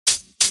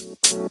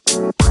What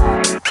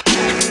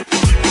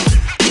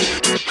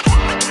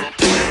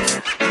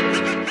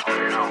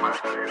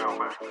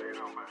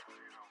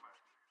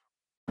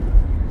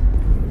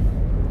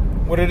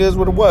it is,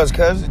 what it was,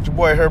 cuz it's your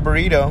boy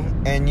Herberito,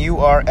 and you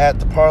are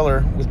at the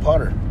parlor with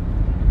Potter.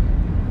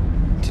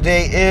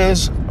 Today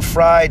is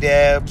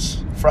Friday,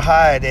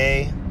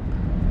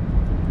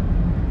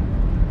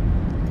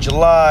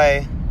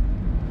 July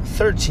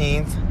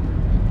 13th,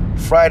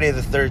 Friday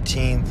the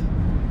 13th,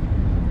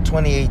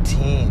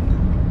 2018.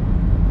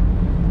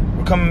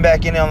 We're coming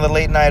back in on the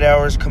late night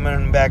hours,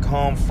 coming back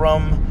home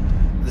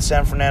from the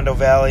San Fernando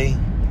Valley.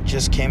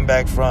 Just came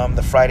back from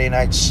the Friday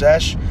night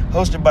sesh,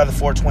 hosted by the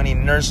 420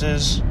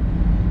 Nurses.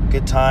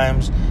 Good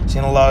times.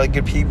 Seen a lot of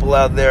good people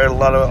out there, a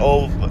lot of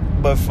old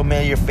but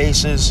familiar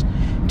faces.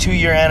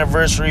 2-year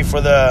anniversary for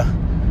the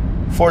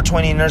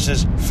 420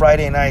 Nurses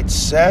Friday night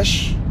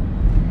sesh.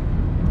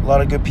 A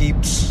lot of good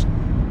peeps.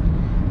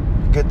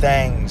 Good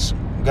things.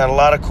 We got a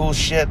lot of cool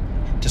shit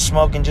to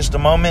smoke in just a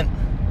moment.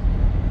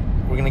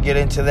 We're going to get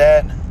into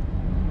that.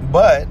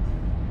 But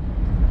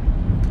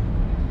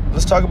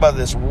let's talk about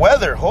this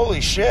weather.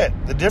 Holy shit.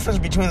 The difference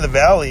between the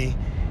Valley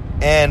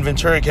and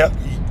Ventura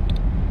County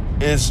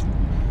is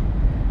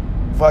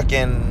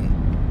fucking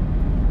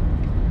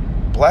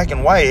black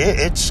and white.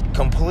 It's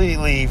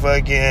completely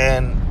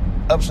fucking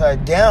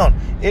upside down.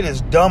 It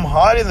is dumb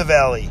hot in the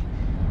Valley.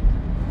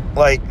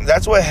 Like,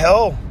 that's what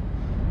hell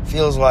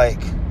feels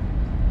like.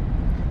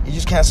 You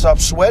just can't stop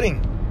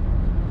sweating.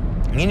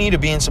 You need to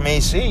be in some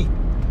AC.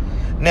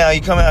 Now,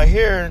 you come out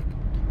here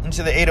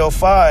into the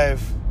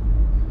 805.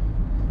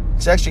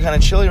 It's actually kind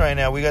of chilly right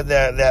now. We got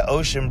that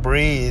ocean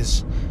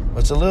breeze.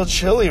 It's a little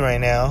chilly right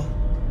now.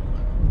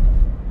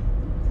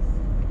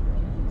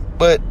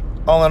 But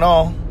all in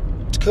all,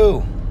 it's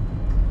cool.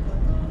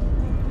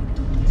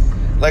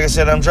 Like I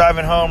said, I'm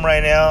driving home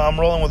right now. I'm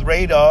rolling with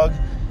Ray Dog.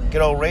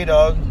 Good old Ray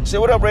Dog. Say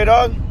what up, Ray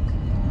Dog?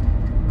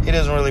 He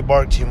doesn't really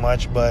bark too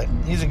much, but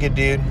he's a good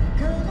dude.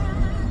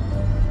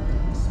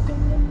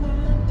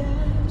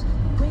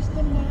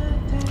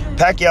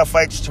 Pacquiao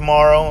fights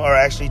tomorrow, or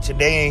actually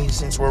today,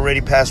 since we're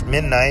already past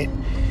midnight,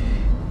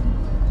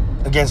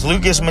 against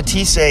Lucas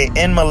Matthysse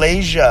in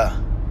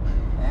Malaysia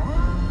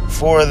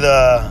for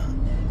the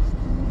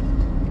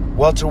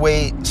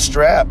welterweight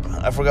strap.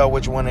 I forgot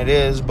which one it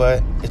is,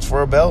 but it's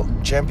for a belt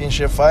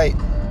championship fight.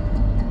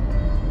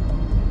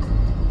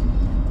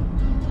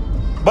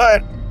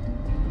 But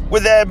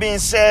with that being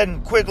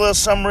said, quick little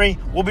summary.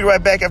 We'll be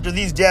right back after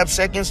these dab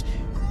seconds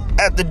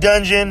at the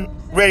dungeon,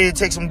 ready to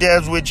take some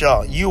dabs with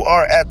y'all. You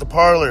are at the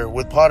parlor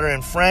with Potter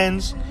and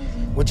Friends,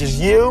 which is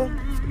you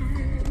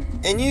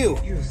and you.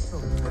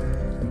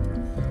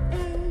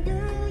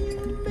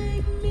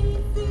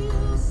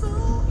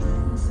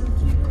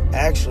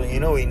 Actually,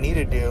 you know what we need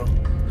to do?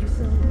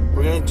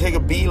 We're going to take a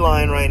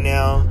beeline right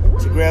now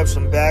to grab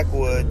some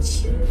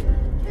backwoods.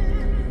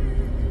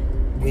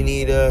 We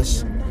need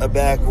us a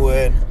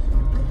backwood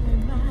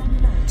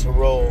to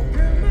roll.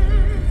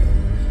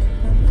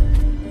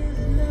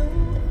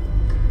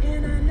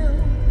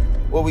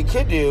 What we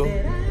could do...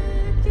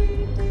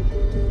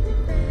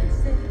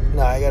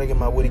 Nah, I gotta get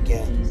my woody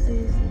can.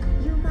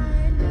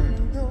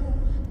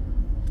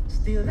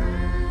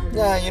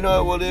 Nah, you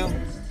know what we'll do?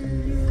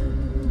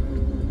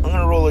 I'm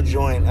gonna roll a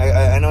joint.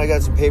 I know I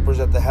got some papers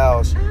at the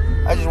house.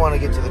 I just want to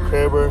get to the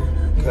cribber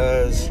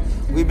because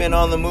we've been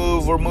on the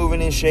move. We're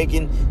moving and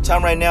shaking.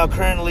 Time right now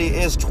currently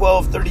is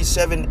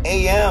 12:37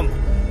 a.m.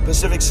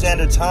 Pacific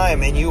Standard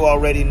Time, and you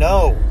already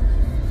know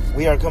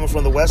we are coming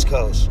from the West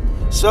Coast.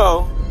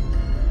 So,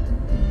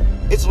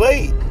 it's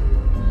late.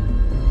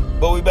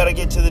 But we better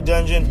get to the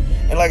dungeon.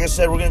 And like I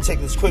said, we're going to take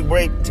this quick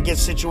break to get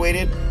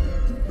situated.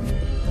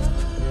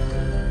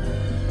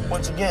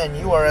 Once again,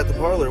 you are at the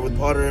parlor with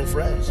Potter and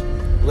Friends.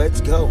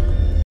 Let's go.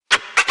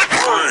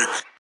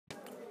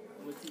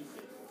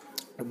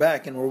 We're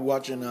back and we're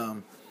watching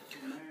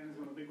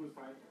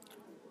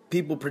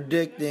people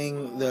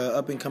predicting the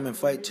up-and-coming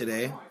fight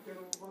today.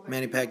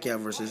 Manny Pacquiao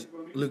versus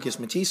Lucas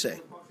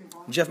Matthysse.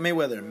 Jeff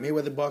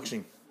Mayweather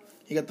Boxing.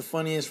 He got the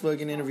funniest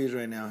fucking interviews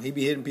right now. He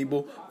be hitting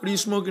people. What are you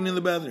smoking in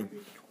the bathroom?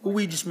 What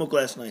weed you smoked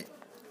last night?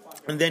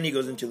 And then he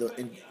goes into the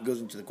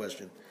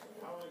question.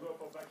 I want to go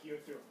for Pacquiao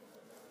too.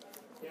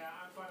 Yeah,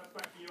 I'm fan of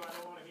Pacquiao. I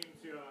don't want him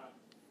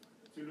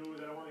to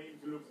lose. I don't want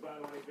him to look bad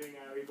or anything.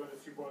 We're going to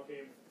support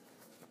him.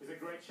 He's a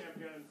great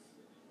champion.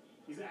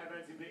 He's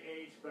advanced in the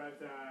age,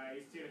 but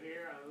he's still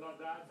here. I love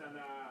that,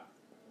 and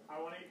I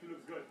want him to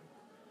look good.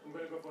 I'm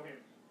going to go for him.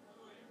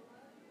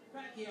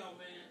 Pacquiao,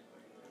 man.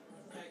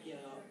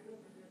 Pacquiao.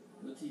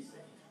 Matthysse.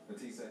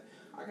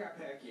 I got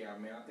Pacquiao,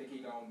 man. I think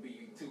he's going to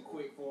be too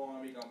quick for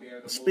him. He's going to be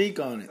able to speak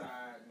move on to it. the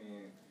side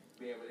and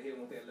be able to hit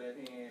him with that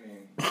left hand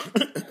and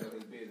handle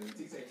his business.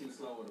 Matthysse too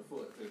slow with the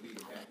foot to beat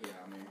the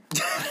Pacquiao, man.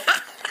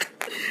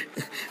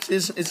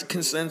 It's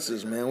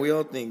consensus, man. We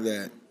all think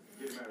that.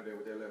 Get him out of there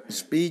with that left hand.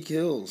 Speak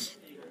hills.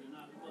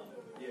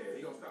 Yeah,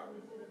 he going to stop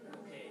him.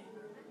 Okay.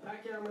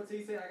 Pacquiao,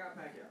 Matthysse, I got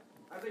Pacquiao.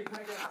 I think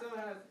Pacquiao still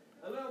has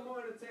a little more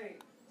in the tank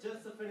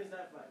just to finish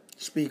that fight.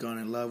 Speak on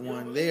it, loved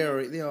one. They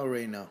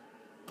already know.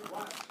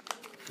 Watch.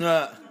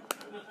 Uh,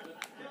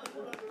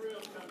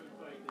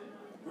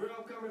 Real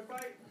upcoming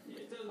fight?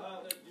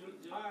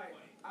 Alright,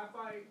 I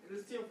fight. This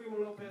is Teofimo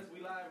Lopez.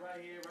 We live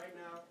right here, right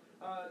now.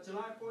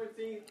 July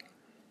 14th,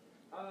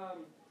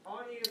 on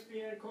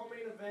ESPN,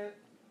 co-main event.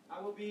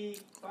 I will be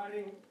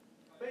fighting,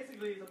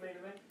 basically the main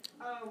event.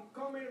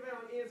 Co-main event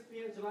on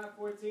ESPN, July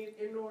 14th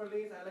in New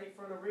Orleans at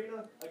Lakefront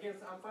Arena.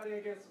 I'm fighting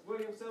against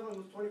William Silva,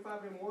 who's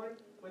 25-1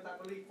 with, I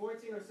believe,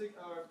 14 or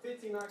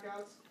 15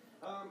 knockouts.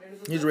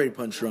 And he's ready to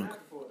punch drunk.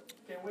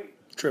 Can't wait.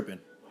 Tripping.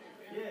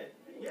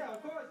 Yeah,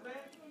 of course, man.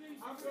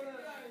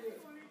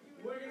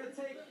 We're gonna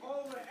take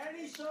over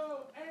any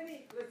show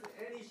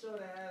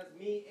that has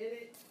me in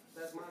it.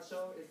 That's my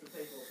show. It's the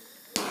takeover.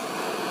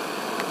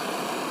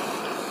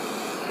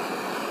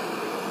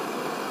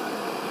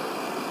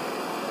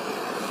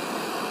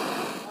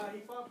 He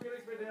fought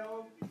Felix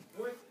Verdejo,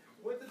 went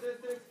the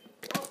distance.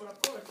 Oh, but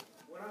of course,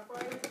 when I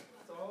fight him,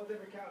 it's a whole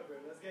different caliber.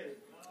 Let's get it.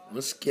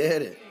 Let's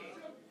get it.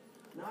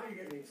 Now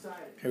you're getting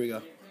excited. Here we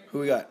go. Who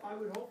we got? I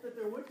would hope that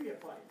there would be a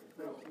fight.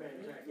 No, Manny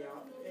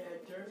Pacquiao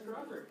and Terrence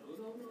Crawford.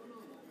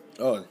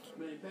 Oh,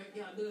 Man,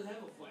 Pacquiao does have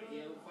a fight. He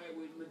has a fight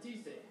with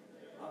Matisse.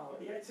 Oh,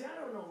 yeah, see, I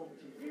don't know.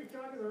 You're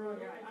talking to the wrong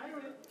guy.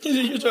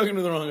 you're talking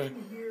to the wrong guy.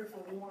 I'm here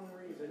for one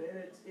reason,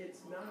 and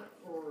it's not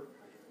for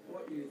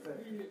what you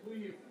think. Who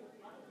you?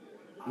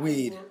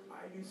 Weed.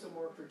 I do some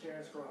work for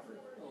Terrence Crawford.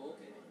 Oh,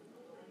 okay.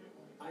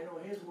 I know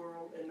his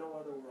world and no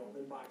other world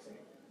than boxing.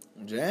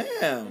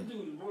 Damn. This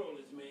dude is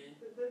worldless, man.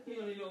 He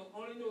only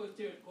know is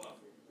Terrence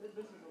Crawford. This is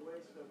a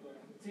waste of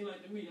Seems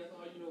like to me that's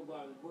all you know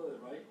about his blood,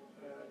 right?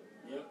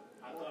 Yep,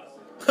 I thought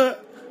so.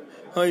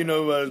 All you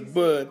know about is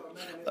Bud.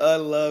 I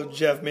love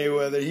Jeff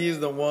Mayweather. He's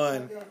the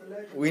one.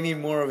 We need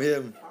more of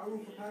him. I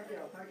root for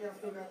Pacquiao. Pacquiao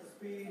still got the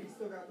speed. He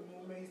still got the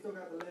movement. He still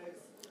got the legs.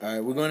 All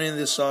right, we're going into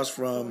this sauce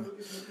from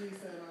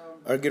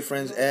our good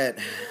friends at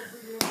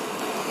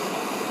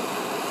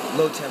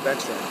Low Temp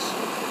Extracts.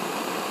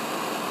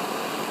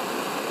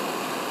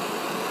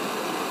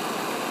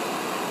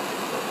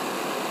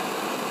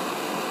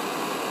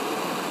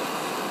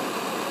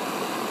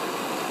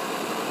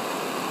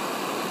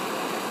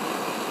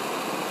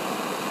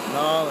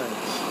 Knowledge.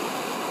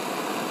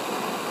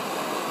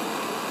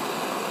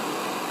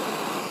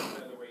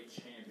 Featherweight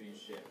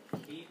championship.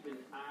 Keep an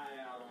eye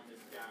out on this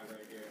guy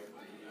right here.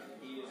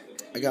 He is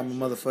the I got my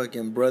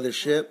motherfucking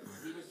brothership.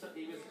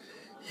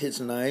 Hits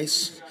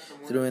nice.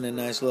 Threw in a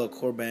nice little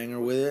core banger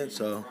with it,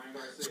 so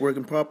it's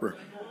working proper.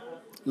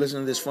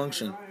 Listen to this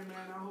function. All right, man.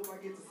 I hope I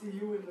get to see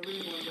you in the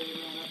ring one day,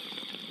 man.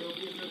 It'll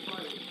be a good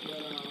fight,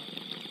 but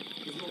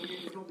it's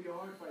gonna be a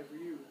hard fight for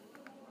you.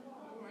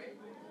 Alright.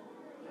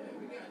 Yeah,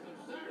 we got some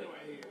started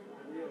right here.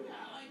 Yeah. I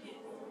like it.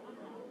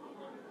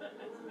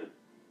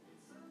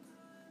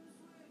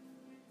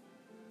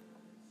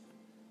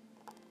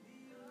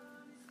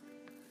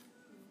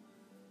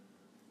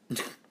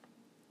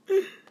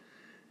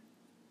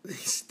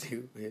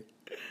 Stupid.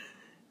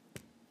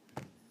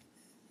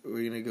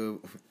 We're gonna go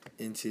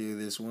into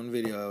this one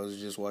video I was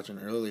just watching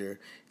earlier.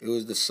 It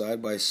was the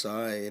side by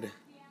side.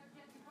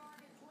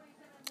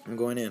 I'm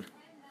going in.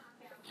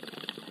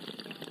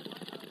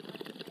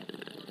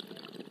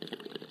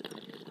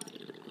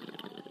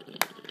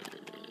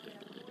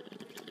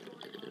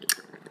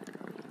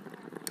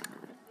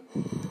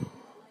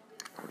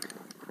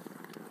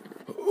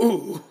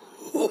 Ooh.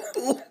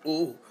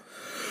 Ooh.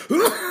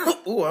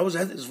 Ooh, I was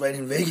at this fight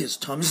in Vegas.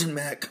 Thompson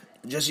Mack,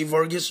 Jesse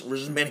Vargas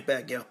versus Manny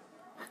Pacquiao.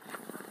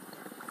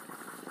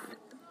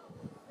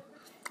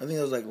 I think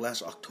that was like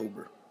last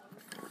October.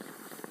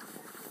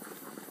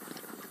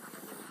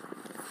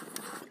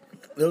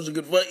 That was a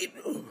good fight.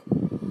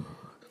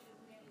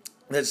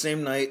 That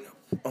same night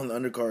on the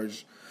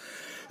undercards,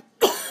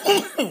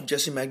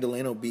 Jesse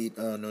Magdaleno beat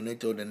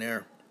Nonito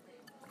Donaire.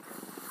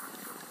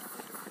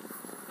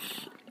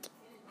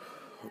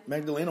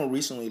 Magdaleno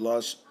recently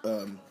lost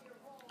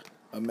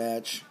a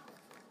match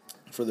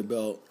for the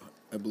belt,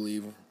 I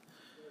believe.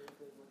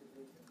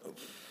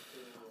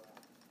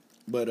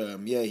 But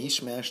yeah, he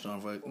smashed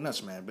on not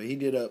smashed, but he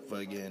did up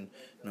again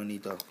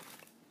Nonito.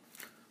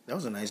 That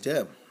was a nice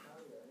dab.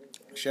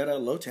 Shout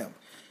out Low Temp.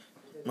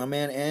 My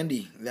man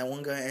Andy, that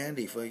one guy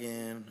Andy,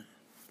 fucking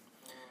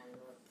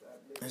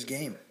nice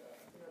game.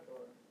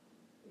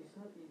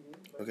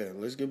 Okay,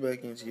 let's get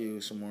back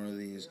into some more of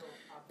these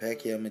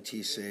Pacquiao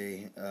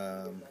Matisse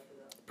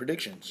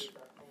predictions.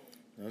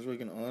 That was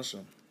looking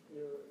awesome.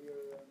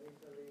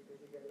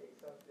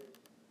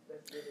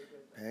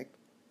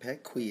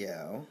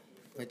 Pacquiao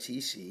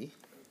Matisse.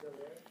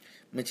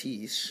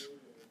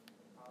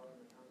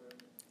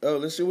 Oh,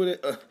 let's see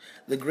what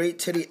the great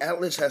Teddy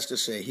Atlas has to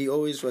say. He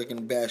always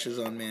fucking bashes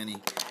on Manny.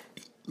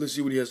 Let's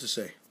see what he has to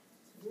say.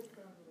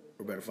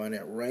 We're about to find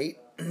out right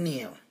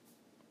now.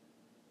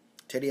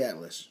 Teddy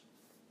Atlas.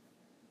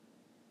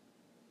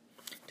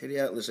 Teddy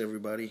Atlas,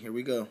 everybody. Here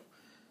we go.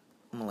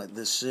 I'm gonna light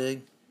this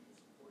cig.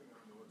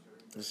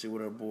 Let's see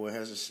what our boy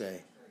has to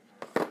say.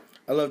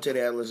 I love Teddy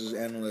Atlas as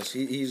analyst.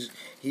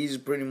 He's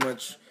pretty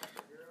much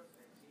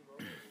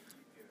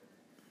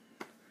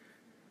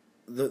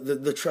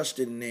the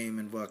trusted name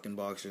in fucking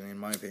boxing, in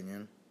my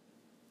opinion.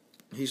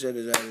 He said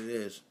it as it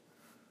is.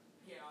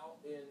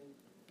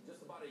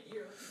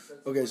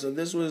 Okay, so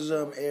this was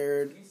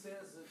aired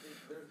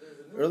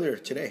earlier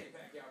today.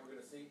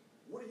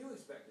 What are you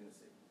expecting to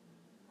see?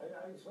 I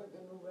expect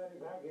a new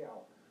Manny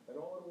Pacquiao. An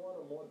older one,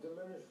 a more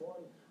diminished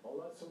one, a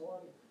lesser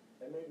one,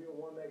 and maybe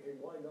one that can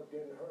wind up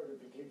getting hurt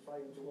if he keeps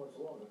fighting too much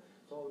longer.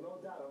 So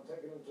no doubt I'm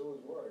taking him to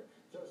his word.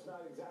 Just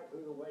not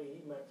exactly the way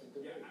he meant it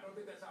to be. I don't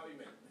think that's how he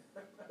meant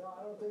it. No,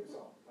 I don't think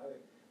so.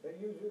 They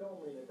usually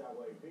don't mean it that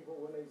way. People,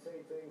 when they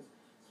say things,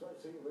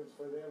 especially if it's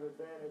for their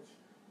advantage,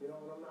 you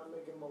know, and I'm not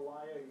making him a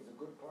liar. He's a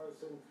good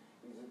person.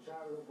 He's a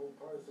charitable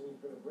person.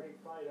 He's been a great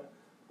fighter,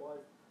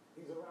 but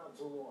he's around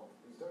too long.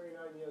 He's 39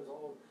 years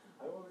old.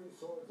 I already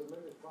saw a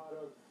diminished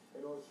product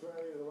in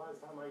Australia the last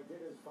time I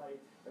did his fight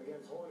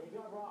against Horn. He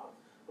got robbed,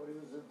 but it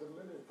was a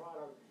diminished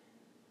product.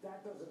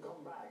 That doesn't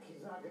come back.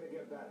 He's not going to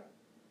get better.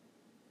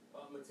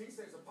 Matisse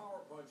is a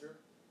power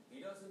puncher. He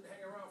doesn't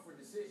hang around for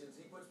decisions.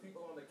 He puts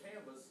people on the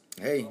canvas.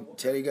 Hey,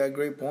 Teddy got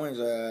great points.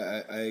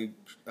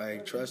 I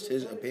trust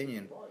his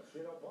opinion.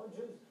 You know,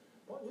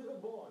 punches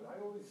are born. I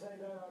always say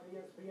that on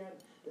ESPN.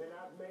 They're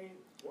not made.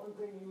 One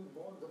thing he was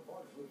born to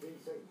punch with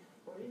DC,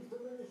 but he's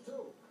diminished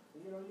too.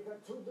 You know, you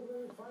got two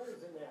diminished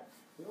fighters in there.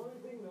 The only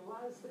thing, the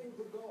last thing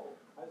to go,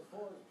 as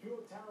far as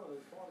pure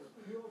talent, as far as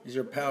pure These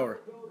are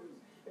power.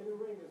 abilities in the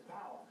ring is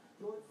power.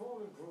 George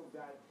Foreman proved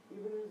that.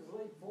 Even in his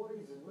late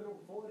 40s, his middle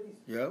 40s.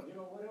 Yep. You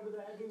know, whatever the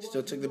heck he was.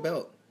 Still took the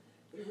belt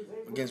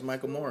against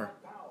Michael Moore.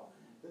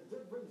 The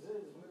difference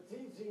is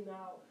Matisse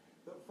now,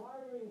 the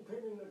firing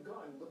pin in the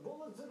gun. The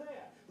bullets are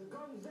there. The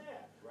gun's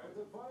there. Right. But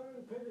the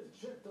firing pin is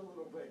chipped a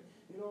little bit.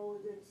 You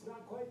know, it's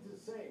not quite the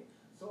same.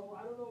 So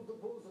I don't know if the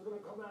bullets are going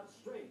to come out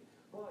straight,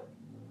 but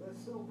they're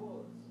still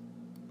bullets.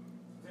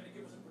 Teddy,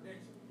 give us a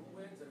prediction. Who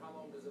wins and how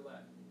long does it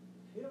last?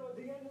 You know, at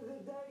the end of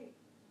the day,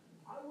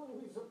 I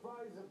wouldn't be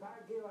surprised if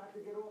Pacquiao had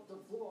to get off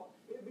the floor,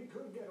 if he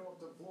could get off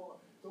the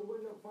floor, to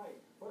win the fight.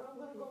 But I'm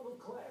going to go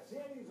with class.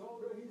 Yeah, he's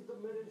older, he's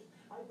diminished.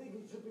 I think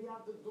he should be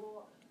out the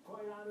door,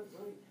 quite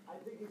honestly. I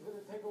think he's going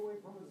to take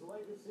away from his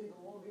legacy the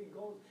longer he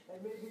goes,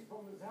 and maybe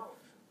from his health.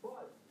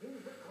 But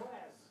he's the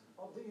class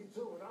of these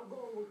two, and I'm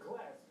going with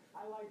class.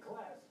 I like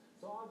class.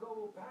 So I'll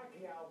go with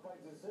Pacquiao by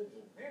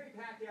decision. Manny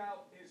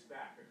Pacquiao is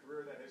back, a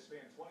career that has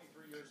spanned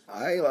 23 years.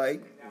 I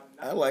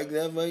like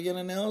that fucking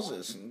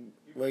analysis.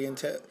 Fucking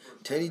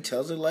Teddy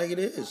tells it like it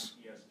is.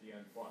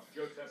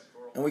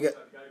 And we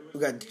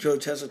got Joe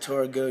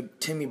Tessitore, good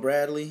Timmy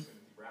Bradley.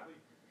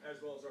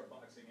 As well as our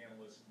boxing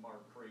analyst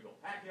Mark Kriegel.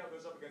 Pacquiao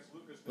goes up against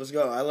Lucas. Let's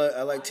go.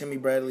 I like Timmy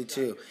Bradley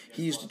too.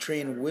 He used to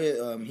train with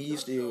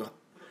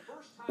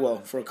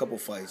for a couple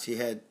fights. He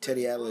had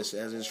Teddy Atlas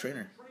as his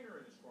trainer.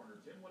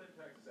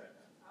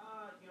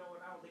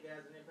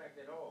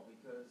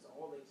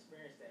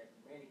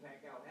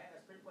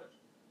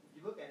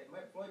 Look at it,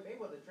 Floyd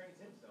Mayweather trains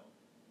himself.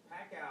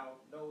 Pacquiao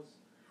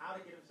knows how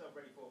to get himself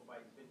ready for a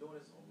fight. He's been doing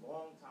this a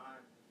long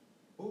time.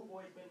 Boot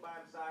Boy's been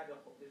by his side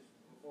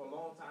for a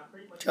long time.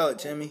 Pretty much Tell it,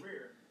 Timmy.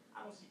 Career.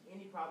 I don't see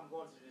any problem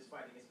going to this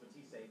fight against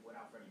Matisse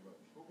without Freddie Roach.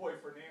 Boot Boy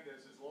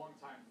Fernandez, his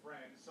longtime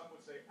friend, some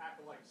would say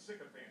acolyte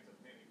sycophant of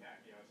Manny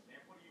Pacquiao's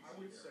camp. What do you say? I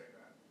would say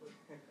that. But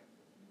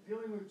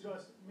dealing with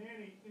just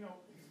Manny, you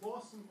know, he's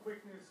lost some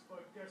quickness,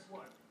 but guess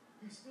what?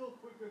 He's still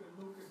quicker than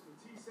Lucas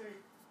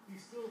Matisse. He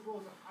still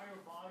throws a higher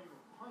volume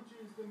of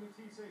punches than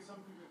Matisse,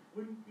 something that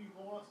wouldn't be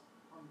lost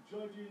on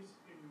judges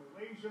in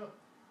Malaysia.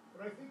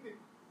 But I think that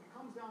it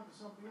comes down to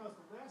something else.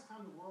 The last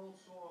time the world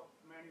saw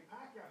Manny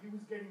Pacquiao, he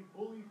was getting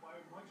bullied by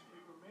a much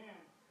bigger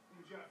man in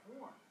Jeff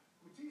Horn.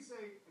 Matisse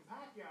and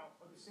Pacquiao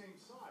are the same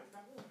size.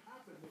 That won't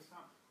happen this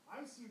time.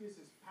 I see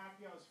this as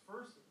Pacquiao's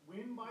first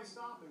win by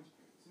stoppage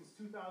since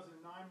 2009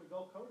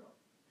 Miguel Cotto.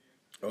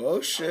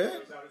 Oh,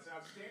 shit.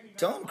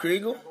 Tell him,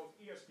 Kriegel. Both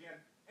ESPN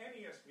and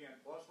ESPN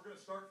Plus. We're going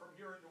to start from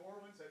here in New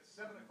Orleans at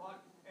 7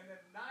 o'clock, and then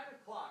 9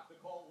 o'clock to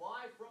call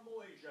live from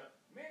Malaysia,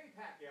 Manny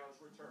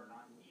Pacquiao's return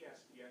on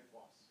ESPN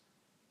Plus.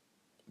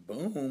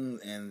 Boom,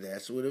 and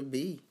that's what it'll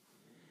be.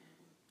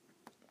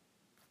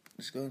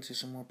 Let's go into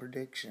some more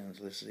predictions.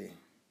 Let's see.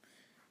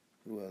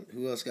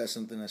 Who else got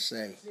something to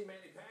say? See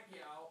Manny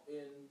Pacquiao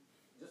in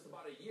just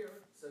about a year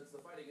since the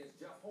fight against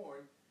Jeff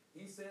Horn.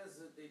 He says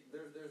that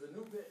there's a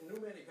new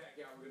Manny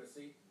Pacquiao we're going to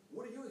see.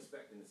 What are you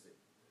expecting to see?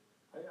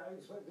 I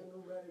expect a new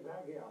Manny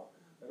Pacquiao.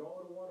 An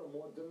older one, a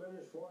more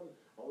diminished one,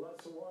 a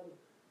lesser one,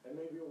 and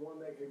maybe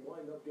one that can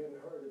wind up getting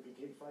hurt if he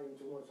keeps fighting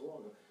too much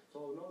longer.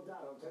 So no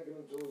doubt I'm taking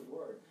him to his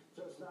word.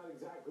 Just not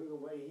exactly the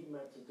way he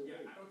meant it to be.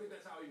 I don't think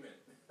that's how he meant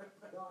it.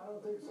 No, I don't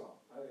think so.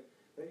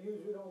 They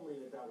usually don't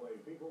mean it that way.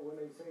 People, when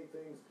they say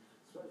things,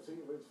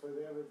 especially if it's for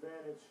their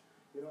advantage,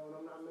 you know, and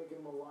I'm not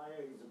making him a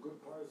liar. He's a good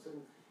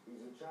person.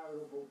 He's a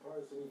charitable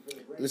person. He's been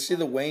a great Let's see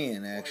the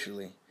weigh-in,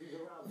 actually.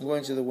 I'm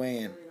going to the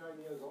weigh-in. 39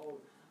 years old.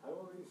 I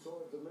already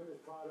saw a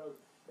diminished product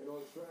in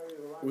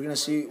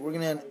Australia. We're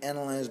gonna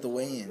analyze the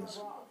weigh-ins.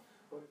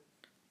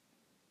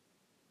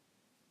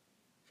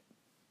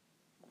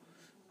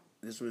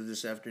 This was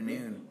this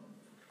afternoon,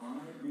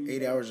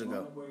 8 hours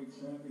ago.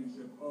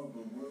 Championship of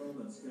the world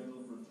and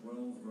scheduled for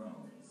 12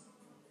 rounds.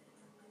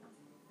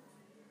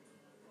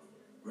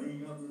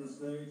 Bringing up to the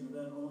stage and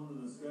then on to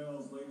the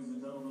scales. Ladies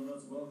and gentlemen,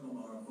 let's welcome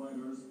our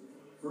fighters.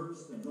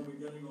 First, and he'll be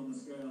getting on the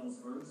scales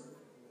first.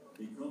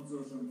 He comes to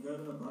us from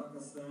Canada,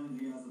 Pakistan.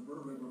 He has a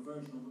perfect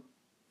professional.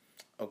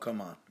 Oh,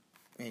 come on.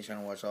 We ain't trying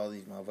to watch all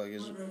these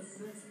motherfuckers. 6.4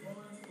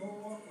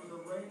 with the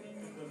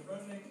reigning,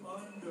 defending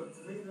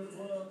undefeated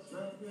world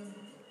champion.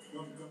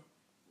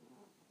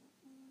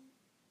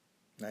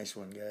 Nice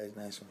one, guys.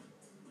 Nice one.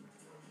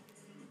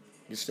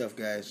 Good stuff,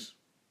 guys.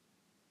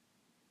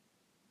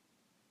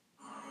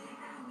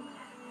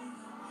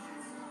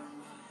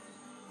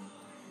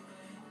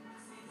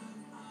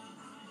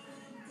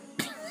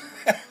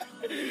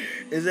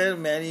 Is that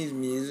Manny's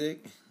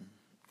music?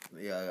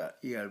 Yeah,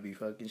 you gotta be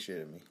fucking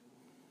shitting me.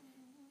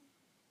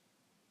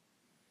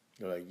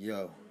 They're like,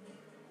 yo.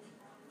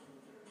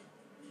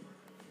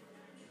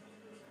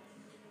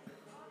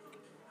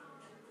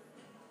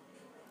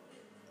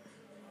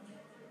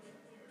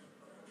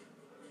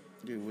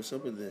 Dude, what's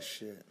up with this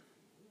shit?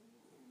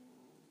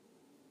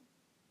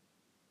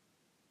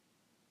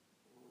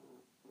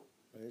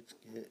 Let's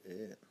get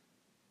it.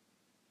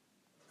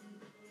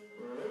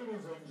 Ladies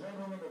and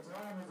gentlemen, the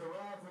time has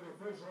arrived for the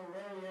official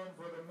weigh-in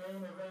for the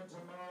main event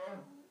tomorrow.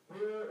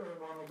 Here in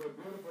one of the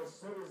beautiful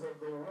cities of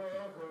the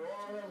world,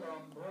 Kuala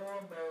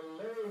Lumpur,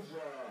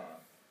 Malaysia.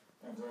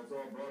 And so it's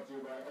all brought to you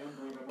by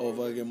Angry Oh,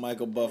 fucking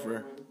Michael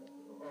Buffer.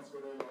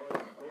 Oscar De La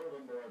Hoya and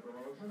Golden Boy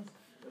Promotions.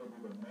 It'll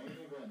be the main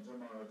event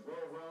tomorrow.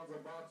 12 rounds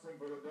of boxing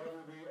for the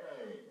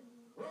WBA.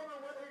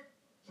 Welterweight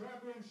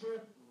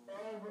Championship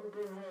of the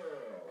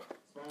World.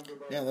 Sponsored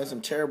by Damn, that's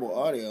some terrible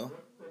audio.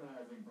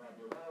 Kryptonizing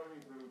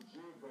popularity through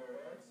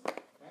GoX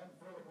and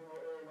Filipino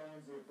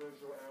Airlines, the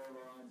official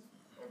airlines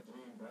of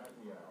Team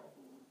Pacquiao.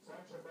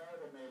 Sanctioned by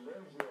the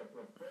Malaysia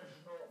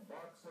Professional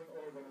Boxing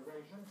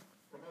Organization.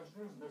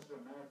 Commissioners Mr.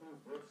 Matthew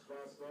Fritz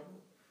Gaston,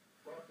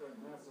 Dr.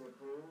 Nasser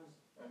Cruz,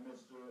 and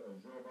Mr.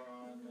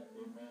 Jovan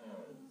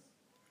Jimenez.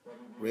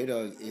 Ray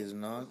Dog is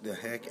knocked the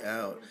heck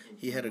out.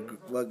 He had a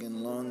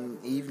fucking long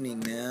evening,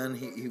 man.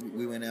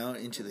 We went out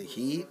into the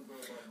heat.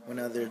 Went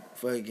out there,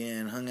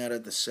 fucking hung out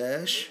at the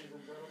Sesh.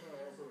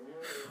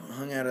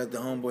 Hung out at the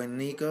homeboy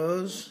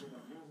Nico's.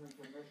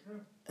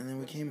 And then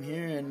we came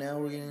here, and now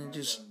we're gonna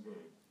just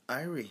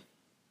Irie.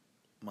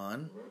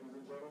 Man. Ladies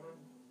and gentlemen,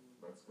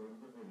 let's go to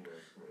the video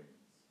screens.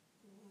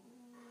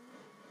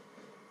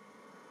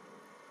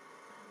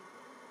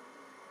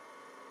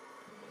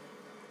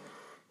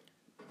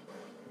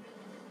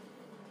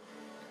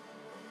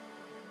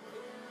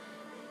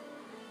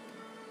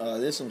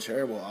 There's some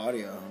terrible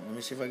audio. Let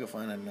me see if I can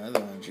find another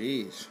one.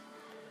 Jeez.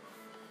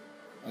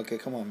 Okay,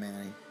 come on,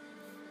 Manny.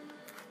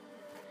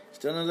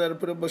 Still knows how to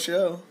put up a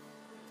show.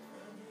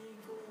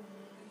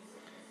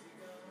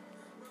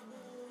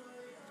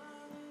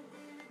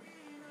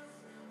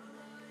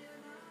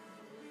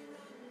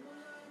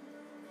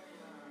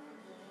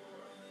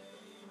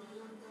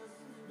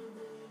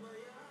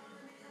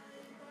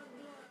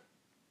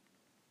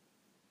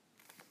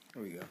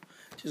 Here we go.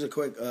 Just a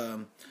quick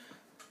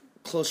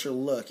closer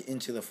look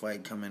into the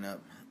fight coming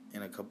up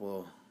in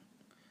about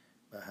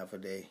half a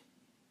day.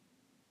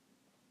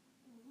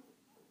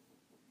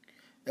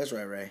 That's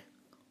right, Ray.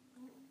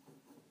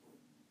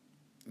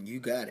 You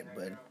got it,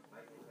 bud.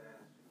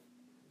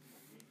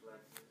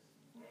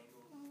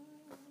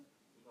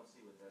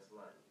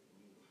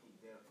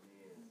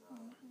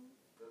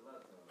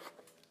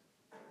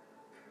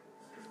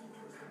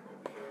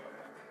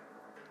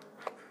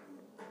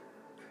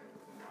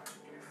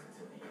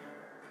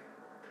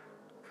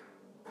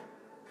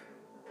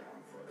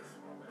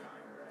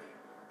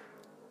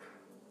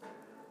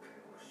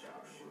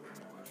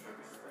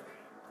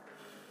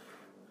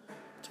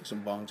 Take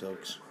some bong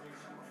tokes.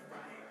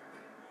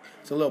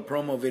 It's a little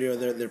promo video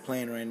they're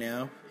playing right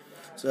now.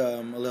 It's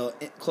a little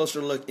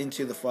closer look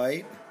into the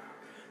fight.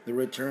 The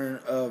return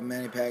of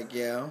Manny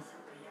Pacquiao.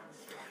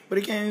 But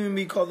it can't even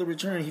be called the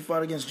return. He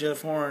fought against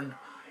Jeff Horn.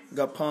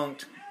 Got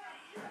punked.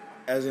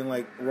 As in,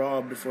 like,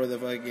 robbed for the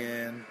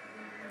fucking...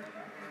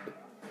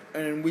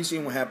 And we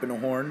seen what happened to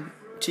Horn.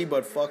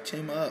 T-Bud fucked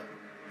him up.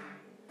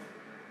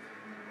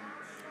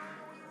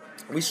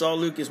 We saw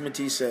Lucas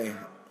Matisse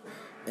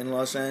in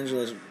Los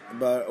Angeles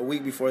about a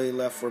week before they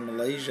left for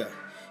Malaysia.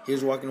 He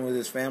was walking with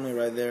his family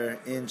right there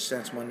in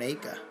Sans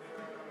Monica.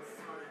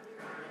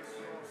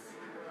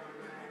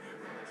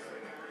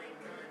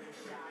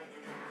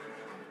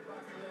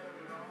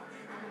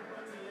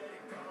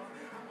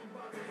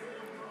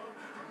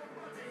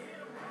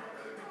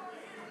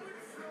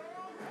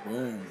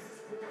 Boom.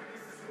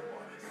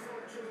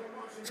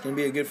 It's going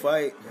to be a good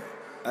fight.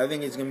 I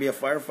think it's going to be a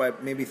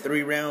firefight, maybe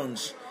 3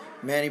 rounds.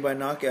 Manny by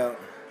knockout.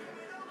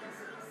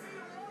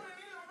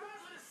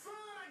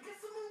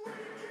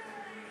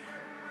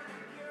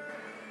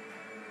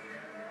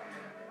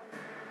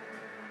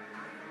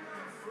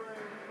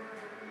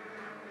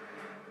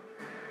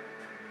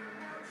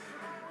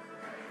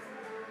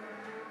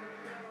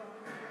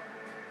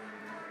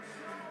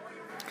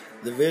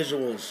 The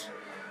visuals.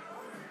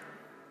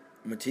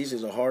 Matisse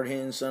is a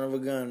hard-hitting son of a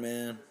gun,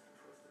 man.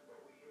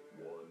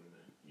 1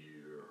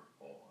 year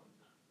on.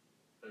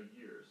 A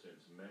year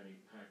since Manny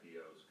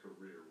Pacquiao's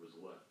career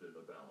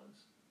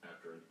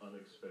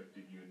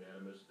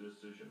unanimous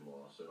decision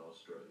loss in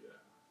Australia.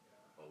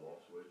 A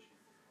loss which,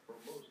 for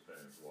most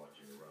fans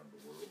watching around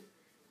the world,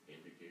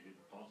 indicated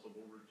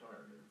possible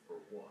retirement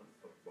for one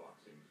of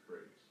boxing's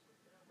greats.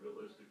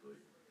 Realistically,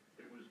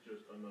 it was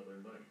just another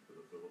night for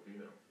the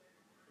Filipino.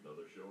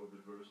 Another show of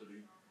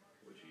adversity,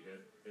 which he had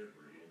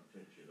every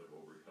intention of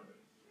overcoming.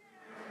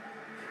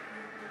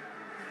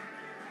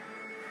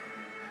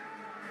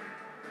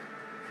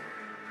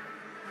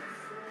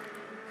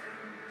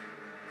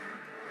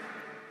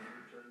 He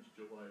returns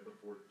July the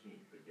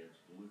 14th against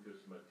Lucas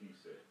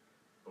Matthysse,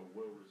 a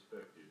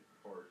well-respected,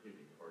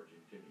 hard-hitting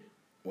Argentinian.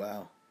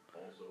 Wow.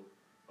 Also,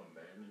 a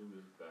man who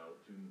has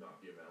vowed to knock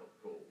him out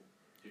cold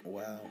to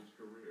Wow. end his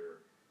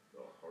career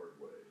the hard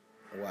way.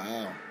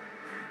 Wow.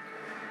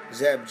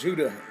 Zab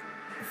Judah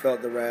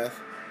felt the wrath.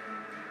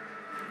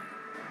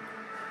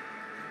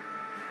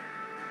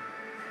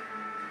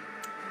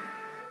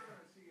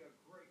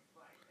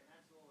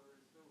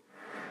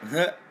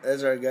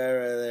 That's our guy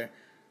right there.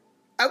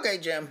 Okay,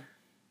 Jim.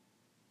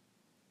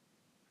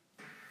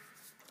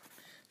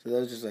 So that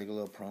was just like a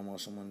little promo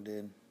someone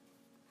did.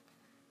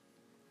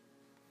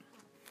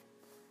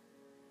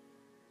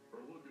 For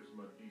Lucas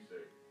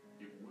Matthysse,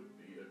 it would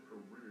be a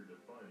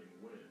career-defining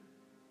win.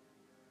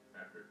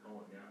 After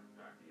calling out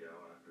Pacquiao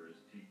after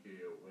his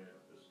TKO win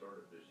at the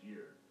start of this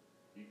year,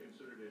 he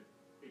considered it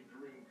a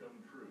dream come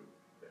true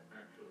to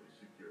actually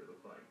secure the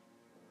fight.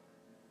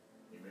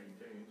 He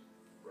maintains,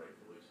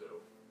 rightfully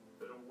so,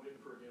 that a win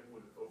for him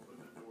would open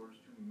the doors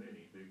to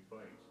many big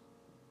fights,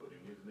 putting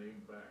his name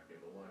back in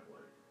the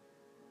limelight.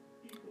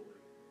 Equally,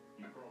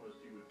 he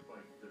promised he would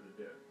fight to the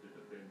death to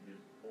defend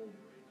his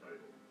only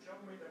title. Show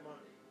me the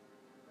money.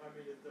 I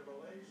mean, if the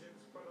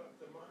Malaysians put up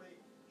the money,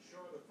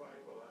 sure the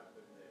fight will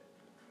happen there.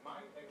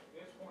 Mike, at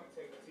this point,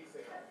 take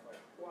Matthysse out of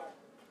fight. What?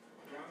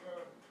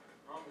 Younger,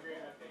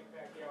 hungrier, and I think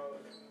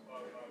Pacquiao's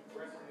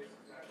aggressiveness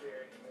is not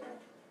there anymore.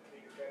 I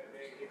think it's better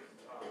days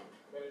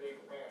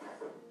past.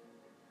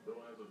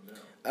 Though as of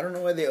now, I don't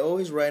know why they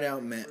always write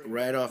off Manny.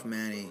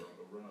 on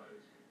the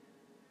rise.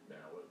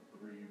 Now a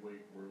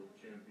three-weight world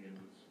champion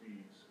with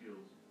speed,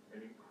 skills,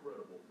 and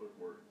incredible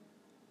footwork.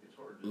 It's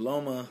hard to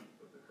Loma. see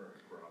of the current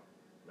crop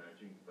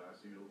matching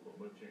Vasyl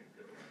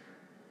Lomachenko.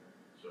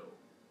 So,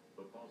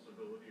 the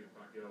possibility of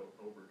Pacquiao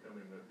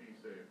overcoming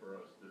Matthysse for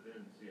us to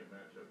then see a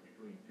matchup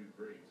between two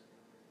greats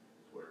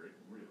is where it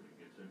really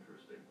gets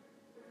interesting.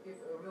 It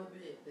will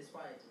be this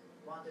fight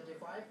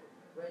 135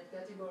 weight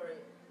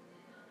category.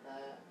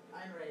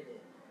 I'm ready.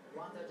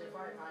 135,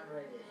 I'm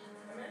ready.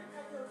 I mean,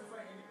 Pacquiao can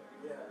fight anybody.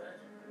 He's a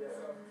legend. Yeah.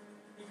 So,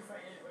 he can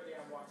fight anybody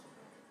I'm watching.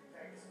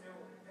 Pac's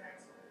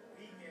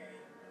B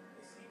game,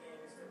 his C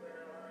game is still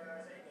better than our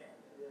guys' A game.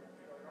 Yeah.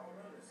 You know, don't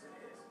notice it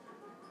is.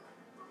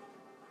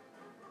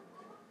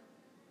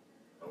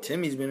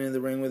 Timmy's been in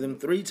the ring with him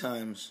 3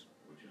 times.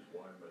 Which is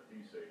why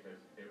Matthysse has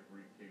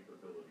every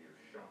capability of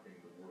shocking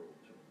the world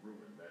to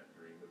ruin that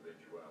dream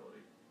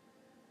eventuality.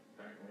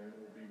 Pac-Man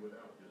will be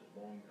without his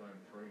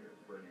longtime trainer,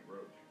 Freddie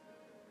Roach,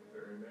 the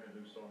very man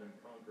who saw him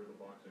conquer the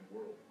boxing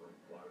world from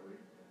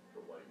flyweight to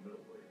light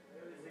middleweight.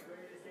 It was the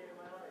greatest day of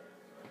my life.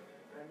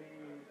 I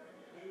mean,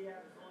 he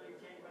absolutely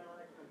changed my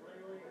life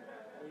completely.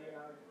 He,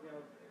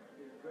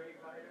 he's a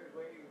great fighter,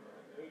 great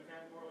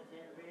 8-time world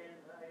champion.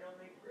 I don't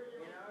think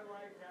in our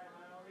lifetime,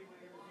 I don't think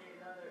we're going to see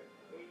another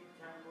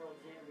 8-time world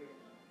champion.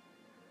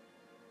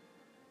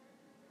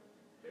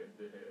 Head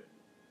to head,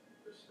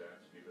 the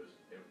stats give us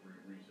every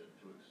reason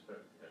to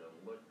expect an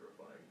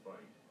electrifying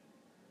fight.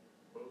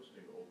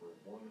 Boasting over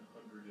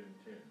 110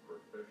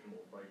 professional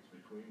fights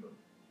between them.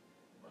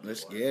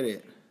 Let's get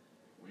it.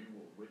 We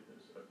will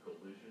witness a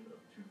collision of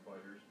two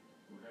fighters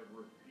who have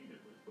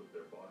repeatedly put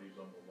their bodies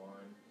on the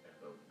line at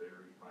the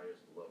very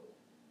highest level.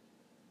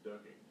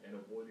 Ducking and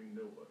avoiding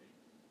nobody.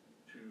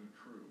 Two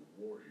true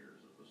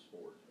warriors of the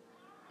sport.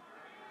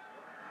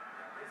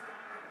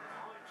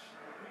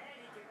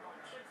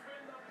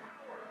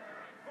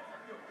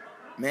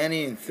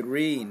 Manny in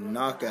 3,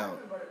 knockout.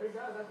 But if he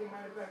does, I think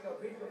Manny Pacquiao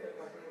beats him.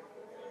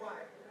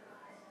 Why?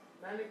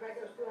 Manny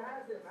Pacquiao still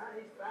has it, man.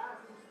 He's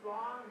fast, he's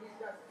strong, he's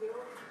got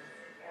skills,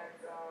 and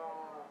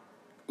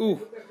Ooh.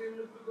 look at him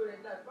look good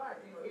in that fight.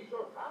 You know, he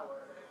showed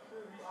power.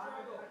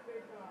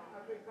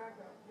 I pick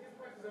Pacquiao. His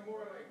punches are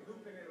more like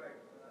looping it, like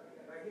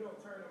he don't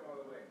turn them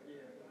all the way.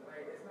 Yeah.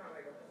 Like, it's not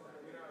like a,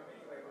 you know what I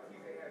mean? Like,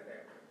 Matthysse has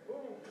that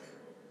boom,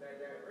 that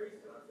race.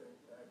 I think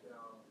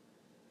Pacquiao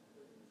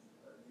is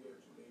a year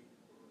too late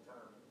for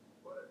retirement.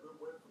 But a good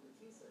win for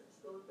Matthysse. It's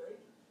still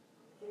dangerous.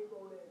 You can't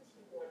go there and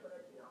sleepwalk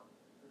Pacquiao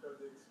because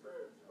of the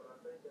experience. But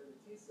I think that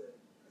Matthysse,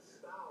 his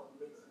style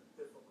makes it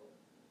difficult.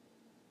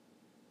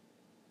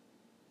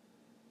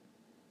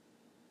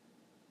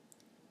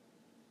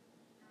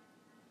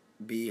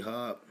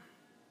 B-Hop.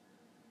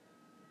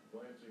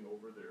 Glancing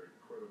over their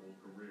incredible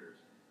careers,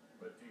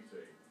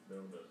 Matthysse,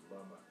 known as La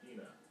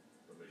Machina,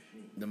 the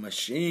Machine. The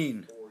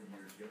Machine. 4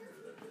 years younger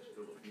than his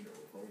Filipino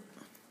opponent.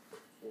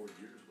 4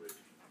 years which,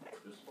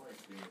 despite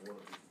being one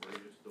of his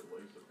greatest to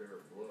lace a pair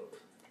of gloves,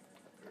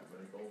 would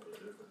make all the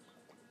difference.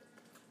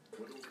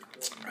 With over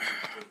 20 years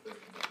of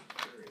professional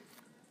experience,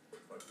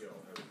 Pacquiao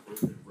has a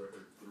broken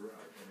record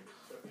throughout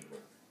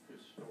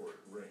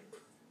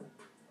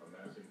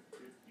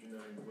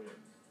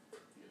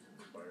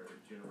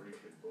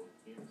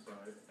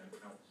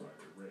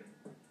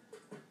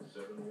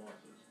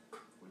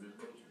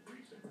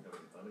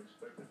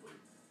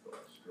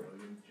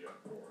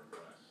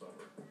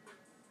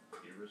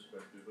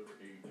irrespective of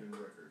age and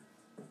record.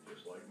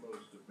 Just like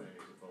most of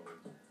Manny's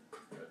opponents,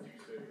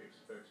 Matthysse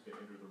expects to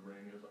enter the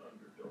ring as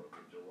underdog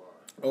in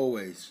July.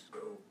 Always.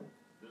 So,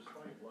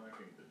 despite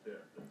lacking the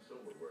depth and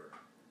silverware,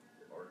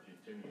 the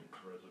Argentinian's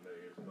resume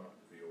is not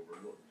to be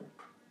overlooked.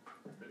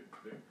 Big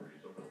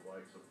victories over the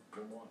likes of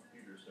Lamont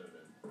Peterson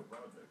and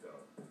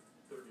Provodnikov.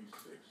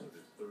 36 of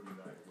his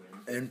 39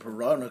 wins. And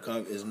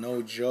Provodnikov is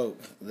no joke.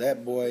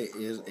 That boy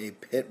is a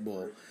pit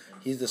bull.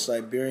 He's the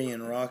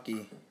Siberian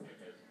Rocky. And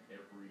has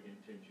every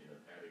intention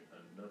of adding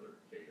another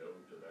KO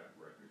to that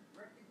record.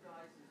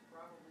 Recognized as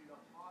probably the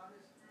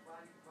hardest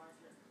body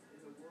puncher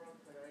in the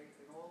world today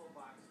in all of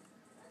boxing.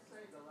 That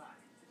says a lot.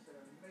 He's just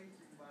an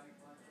amazing body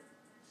puncher.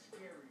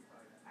 Scary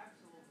fighter.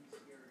 Absolutely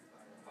scary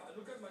fighter.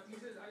 Look at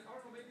Matthysse. I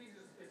don't know, maybe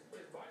his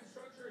body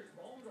structure, his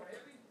bones are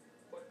heavy,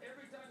 but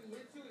every time he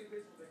hits you, if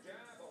it's with a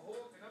jab, a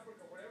hook, an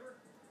uppercut, whatever,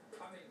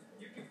 I mean,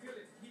 you can feel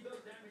it. He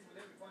does damage with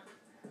every punch.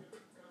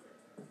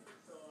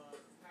 So,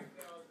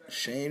 Pacquiao's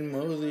Shane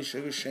Mosley,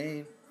 Sugar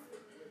Shane.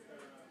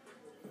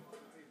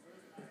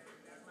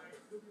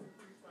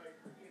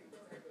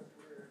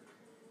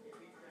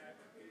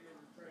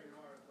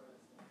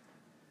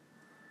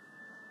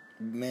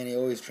 Man, he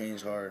always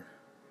trains hard.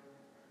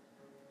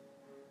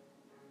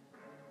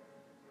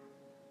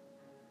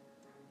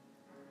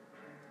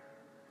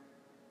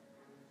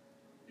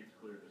 It's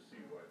clear to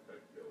see why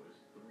Pacquiao is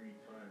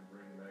 3-time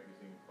Ring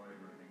Magazine Fighter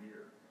of the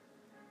Year,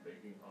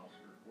 making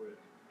Oscar quit,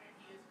 And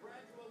he is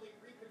gradually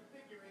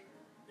reconfiguring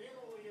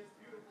Daniel's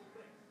beautiful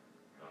things.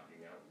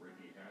 knocking out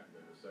Ricky Hatton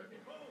in the second.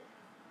 Boom!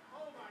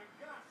 Oh my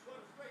gosh, what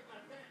a straight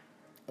left hand.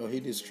 Oh, he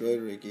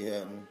destroyed Ricky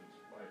Hatton.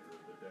 Fighter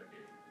of the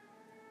decade.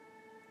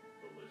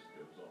 The list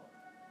goes on.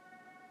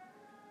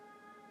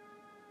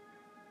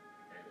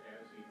 And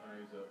as he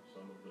eyes up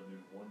some of the new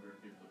wonder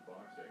kids of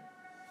boxing,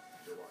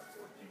 July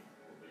 14th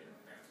will be an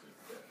acid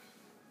test.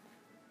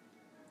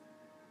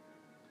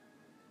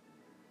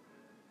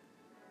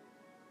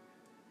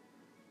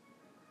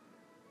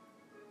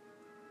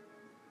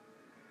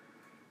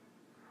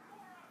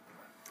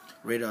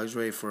 Ray Dog's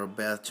ready for a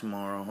bath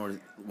tomorrow, or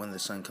when the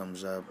sun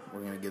comes up.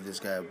 We're gonna give this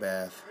guy a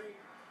bath.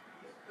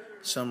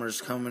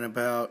 Summer's coming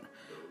about.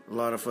 A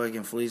lot of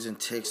fucking fleas and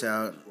ticks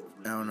out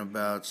and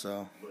about.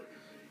 So,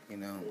 you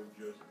know,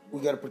 we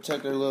gotta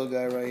protect our little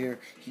guy right here.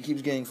 He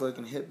keeps getting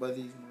fucking hit by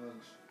these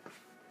mugs.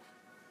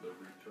 The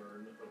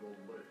return of a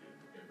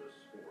legend in the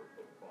sport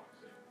of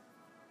boxing.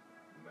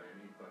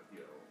 Manny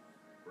Pacquiao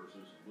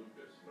versus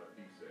Lucas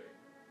Matthysse.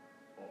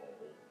 All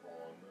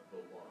on the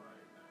line.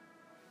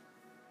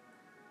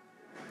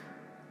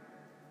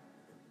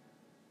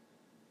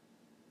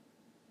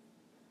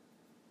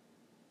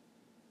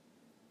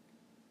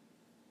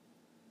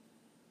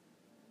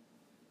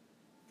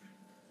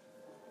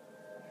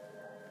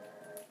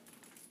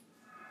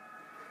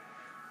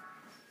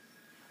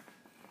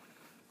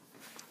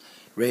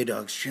 Ray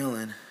Dog's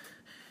chilling.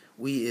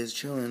 We is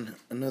chilling.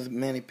 Another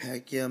Manny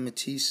Pacquiao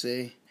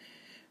Matthysse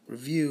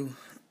review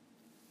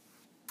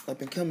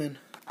up and coming.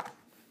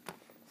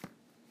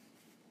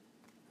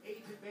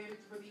 Age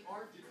advantage for the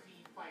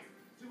Argentine fighter.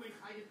 2-inch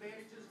height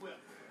advantage as well.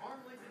 Arm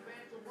length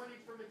advantage of 1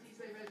 inch for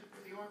Matthysse measured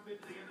from the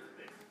armpit to the end of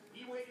the fist.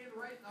 He weighed in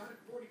right at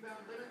the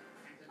 140-pound limit,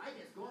 and tonight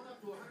has gone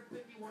up to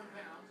 151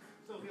 pounds,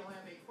 so he'll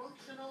have a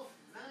functional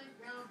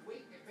 9-pound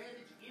weight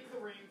advantage in the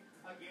ring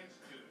against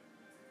Judah.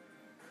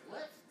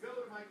 Let's go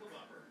to Michael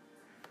Buffer.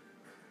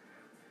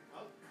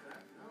 Oh,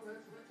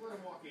 let's let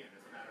him walk in,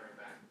 as a matter of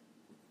fact.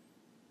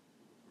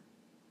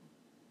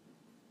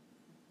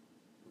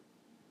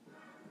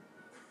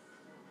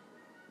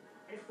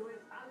 Esto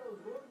es A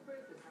los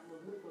Golpes, estamos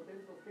muy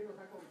contentos que nos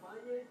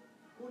acompañe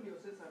Julio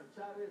César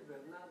Chávez,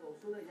 Bernardo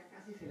Osuna, ya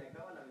casi se le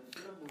acaba la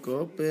aventura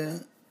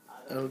Golpe,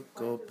 el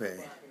golpe.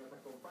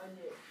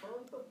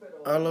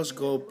 A los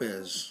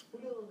golpes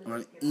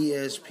on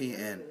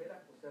ESPN.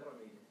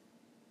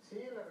 Sí,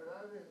 la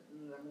verdad,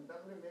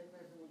 lamentablemente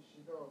ese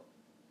muchachito,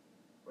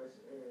 pues,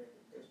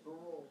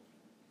 estuvo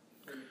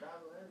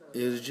delicado,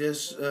 It was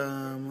just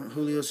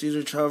Julio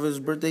Cesar Chavez's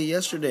birthday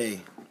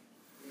yesterday.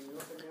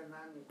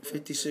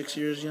 56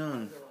 years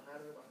young.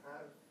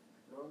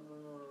 No.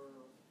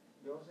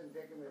 Yo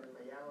sentía que me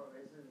desmayaba, a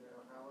veces me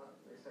bajaba,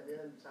 me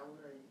salía del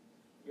sauna y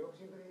yo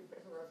siempre di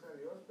peso, gracias a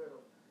Dios,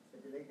 pero me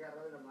tenía que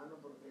agarrar de la mano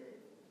porque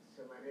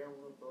se marea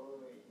uno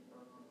todo y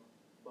no.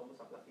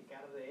 Vamos a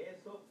platicar de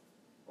eso.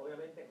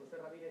 Obviamente José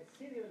Ramírez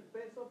sí dio el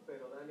peso,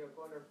 pero Daniel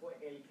O'Connor fue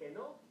el que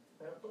no.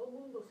 Pero todo el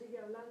mundo sigue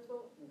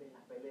hablando de la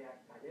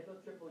pelea Canelo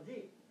Triple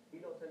G. Y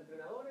los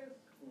entrenadores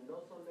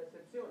no son la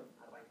excepción.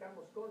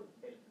 Arrancamos con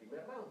el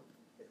primer round.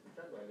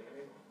 Escuchando a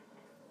LN.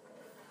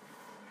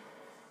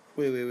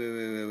 Wait.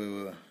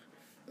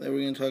 Then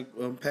we're going to talk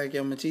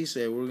Pacquiao Matthysse.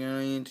 We're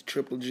going into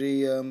Triple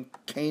G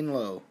Kane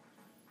Low.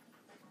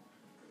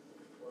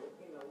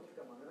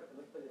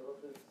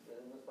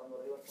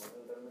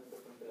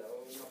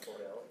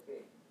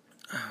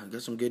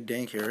 Got some good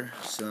dank here.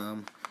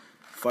 Some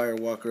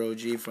Firewalker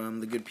OG from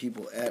the good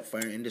people at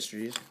Fire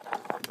Industries.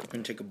 I'm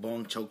going to take a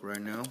bong choke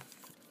right now.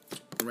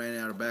 Ran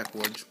out of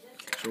backwards.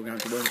 So we're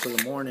gonna have to wait until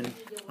the morning.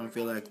 I don't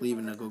feel like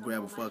leaving to go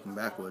grab a fucking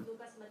backwood.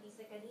 Lucas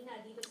Matisse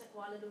kanina dito sa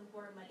Kuala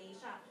Lumpur,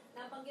 Malaysia.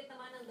 Nabanggit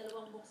naman ng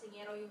dalawang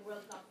boksingero yung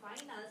World Cup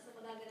Finals na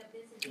magaganap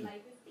din sa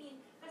July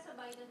 15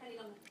 kasabay ng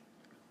kanilang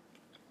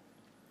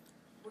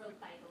World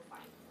Title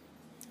Fight.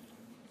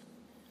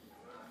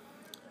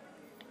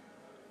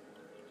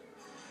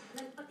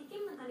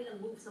 Nagpatikim ng kanilang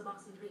move sa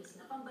boxing rings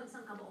na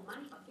pambansang kamao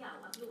Manny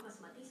Pacquiao at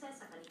Lucas Matisse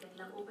sa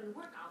kanilang open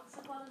workout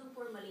sa Kuala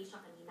Lumpur, Malaysia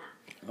kanina.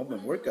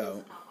 Open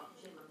workout?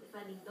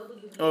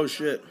 Oh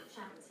shit.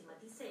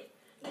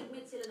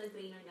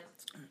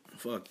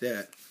 Fuck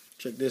that.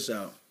 Check this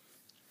out.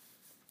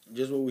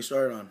 Just what we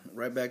started on.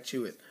 Right back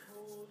to it.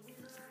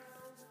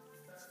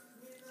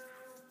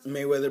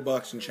 Mayweather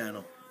Boxing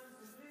Channel.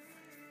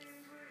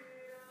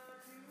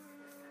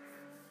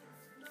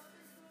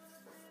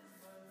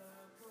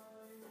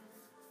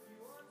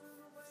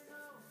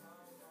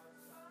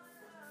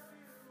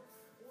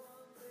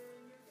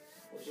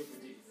 What's your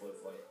prediction for the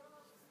fight?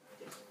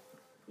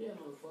 Yeah,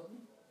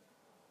 motherfucker.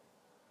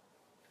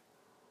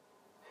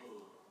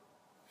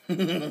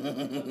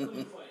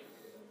 Upcoming fight.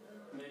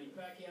 Manny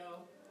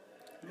Pacquiao,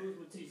 Luis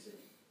Matisse.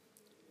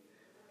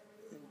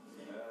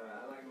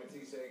 I like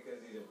Matisse because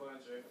he's a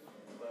puncher,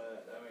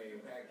 but I mean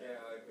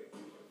Pacquiao,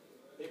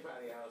 he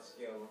probably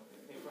outscale him.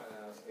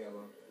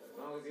 As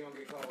long as he don't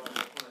get caught by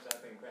a punch, I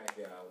think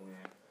Pacquiao will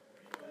win.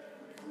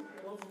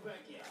 One for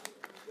Pacquiao.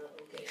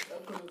 Okay,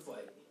 upcoming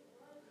fight.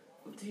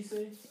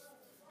 Matisse,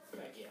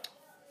 Pacquiao.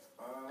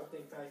 I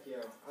think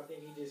Pacquiao. I think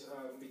he just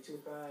gonna be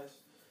too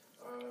fast,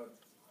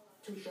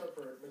 too sharp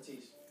for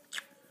Matisse.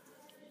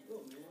 Go,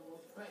 man.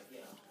 What's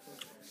Pacquiao?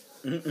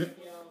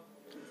 Pacquiao,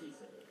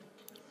 Matisse.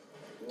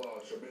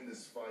 Wow,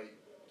 tremendous fight.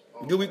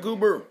 Dewey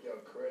Goober.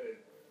 Credit.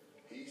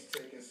 He's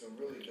taken some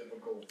really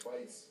difficult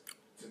fights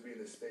to be in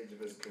the stage of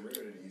his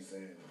career that he's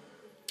in.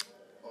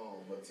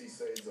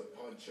 Matisse is a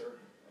puncher.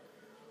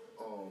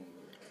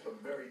 A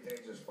very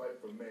dangerous fight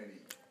for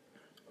Manny.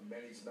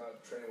 Manny's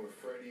not training with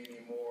Freddie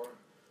anymore,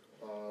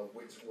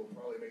 which will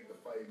probably make the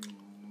fight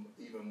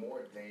even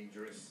more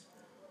dangerous.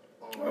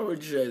 Why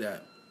would you say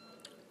that?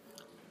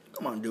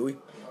 Come on, Dewey.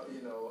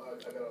 You know, I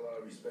got a lot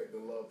of respect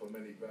and love for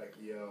Manny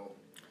Pacquiao.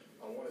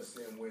 I want to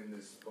see him win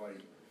this fight,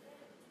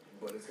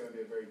 but it's going to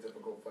be a very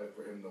difficult fight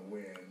for him to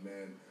win,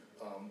 man.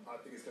 I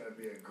think it's going to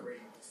be a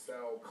great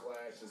style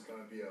clash. It's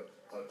going to be a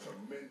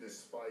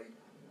tremendous fight.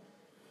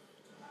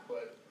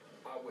 But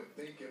I would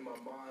think in my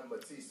mind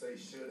Matisse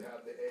should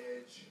have the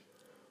edge.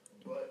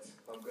 But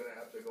I'm going to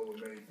have to go with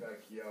Manny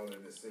Pacquiao in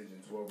a decision,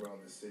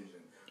 12-round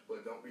decision.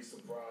 But don't be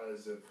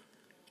surprised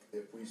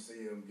if we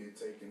see him get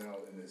taken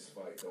out in this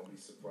fight. Don't be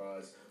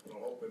surprised. But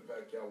I'm hoping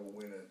Pacquiao will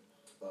win a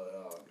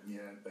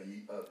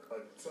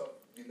tough,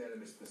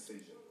 unanimous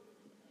decision.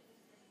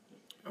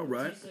 All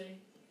right.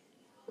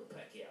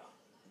 Pacquiao.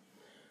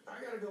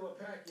 I got to go with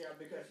Pacquiao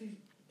because he's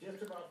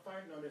just about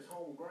fighting on his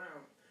home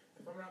ground.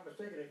 If I'm not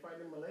mistaken, they fight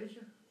in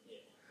Malaysia?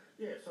 Yeah.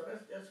 Yeah, so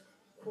that's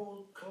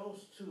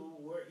close to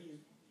where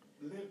he's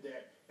lived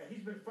at. And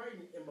he's been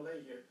fighting in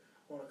Malaysia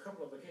on a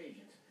couple of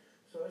occasions.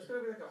 So it's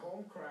going to be like a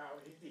home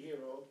crowd. He's the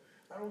hero.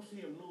 I don't see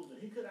him losing.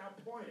 He could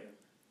outpoint him.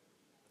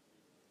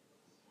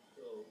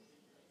 So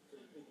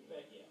you pick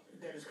Pacquiao.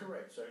 That is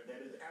correct, sir.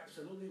 That is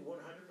absolutely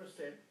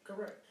 100%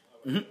 correct.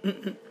 Manny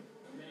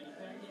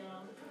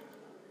Pacquiao,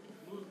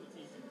 Luis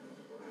Matisse.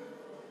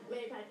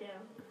 Manny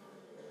Pacquiao.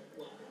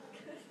 Why?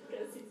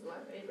 Because he's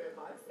my favorite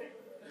boxer.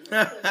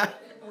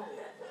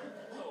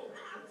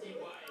 He's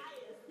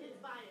He's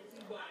biased.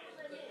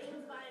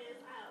 He's biased.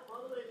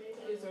 All the way,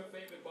 baby. He's her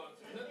favorite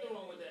boxer. Nothing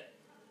wrong with that.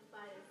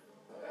 Biased.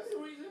 That's the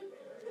reason.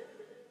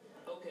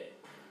 Okay.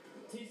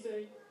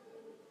 Matisse,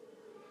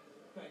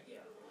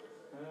 Pacquiao.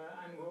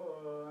 I'm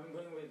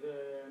going with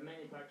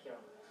Manny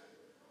Pacquiao.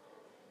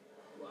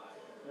 Why?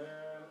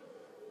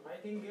 I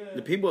think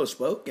The people have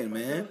spoken,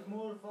 man. Pacquiao is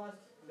more fast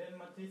than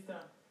Matisse,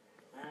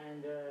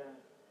 and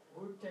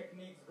good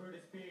techniques, good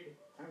speed,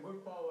 and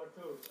good power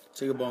too.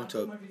 Take a bone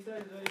toke. Matisse is a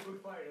very good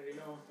fighter, you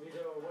know. He's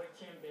a world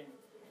champion,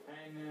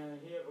 and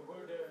he have a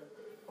good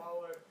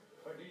power.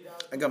 But he's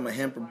also I got my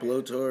Hemper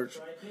blowtorch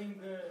So I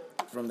think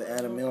from the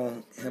Adam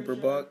Mill Hemper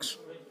box.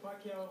 with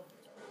Pacquiao,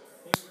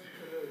 he's going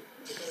to lose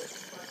because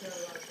Pacquiao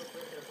is also a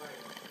pressure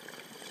fighter.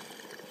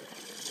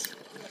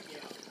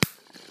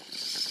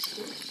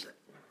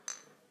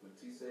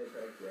 Matisse,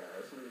 Pacquiao.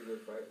 That's a really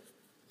good fight.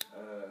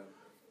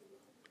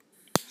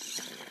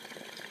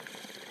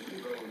 You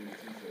go with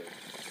Matisse.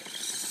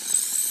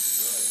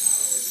 I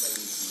always like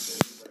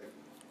Matisse.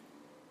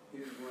 He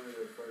was one of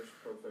the first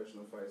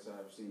professional fights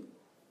I've seen.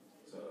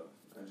 So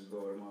I just go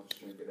with him off the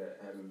strength of that.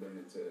 I haven't been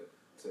into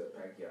a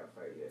Pacquiao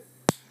fight yet.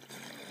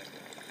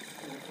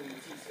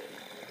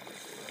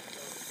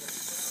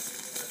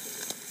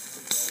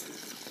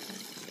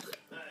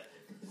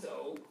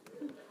 So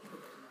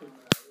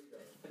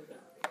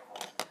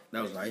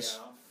That was nice.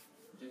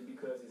 Just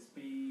because his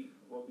speed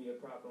will be a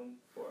problem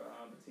for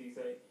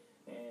Matisse,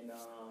 and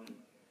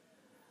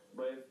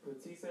but if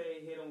Matisse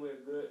hit him with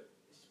a good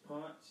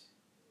punch,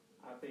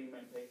 I think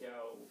Manny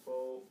Pacquiao will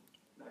fold,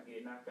 not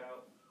get knocked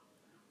out.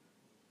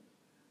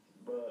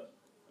 But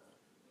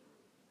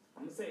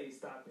say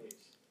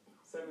stoppage.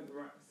 Seventh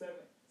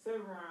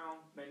round,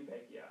 Manny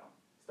Pacquiao.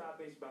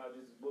 Stoppage by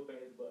just whooping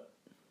his butt.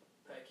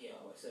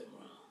 Pacquiao, 7th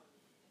round.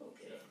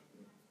 Okay.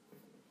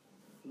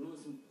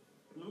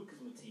 Lucas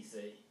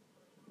Matisse.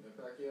 And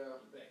Pacquiao?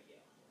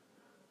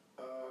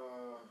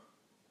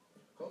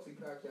 Hopefully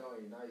Pacquiao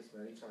ain't nice,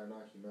 man. He trying to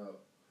knock him out.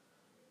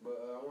 But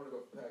I want to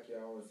go for Pacquiao.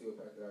 I want to see what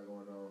Pacquiao got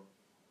going on.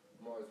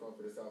 I'm always going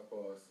for the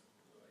southpaws.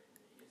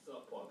 You're a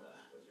southpaw guy.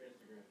 What's your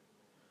Instagram?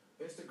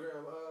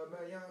 Instagram,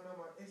 man, y'all know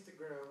my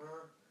Instagram,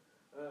 huh?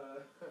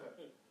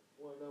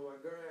 Want to know my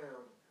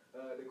gram?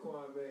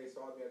 Daquan Mays.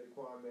 Follow me at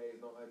Daquan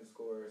Mays, no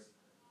underscores.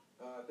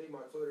 I think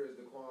my Twitter is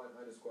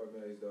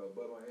Daquan_Mays though,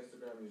 but my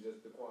Instagram is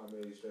just Daquan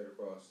Mays straight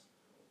across.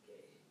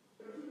 Okay.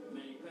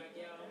 Manny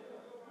Pacquiao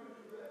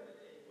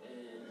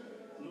and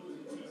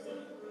Louis Matisse.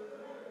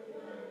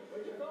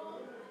 What you call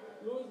him?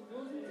 Louis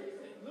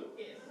Matisse?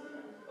 Lucas.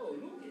 Oh,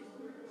 Lucas.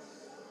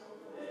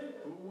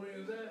 Who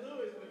wins that?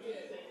 Louis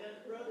Matisse.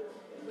 That's brother.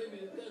 Maybe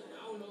his cousin.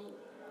 I don't know.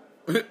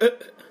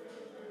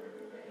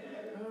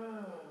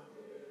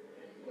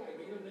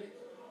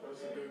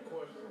 That's a good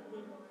question.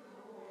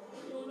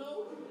 You don't know?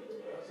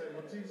 I say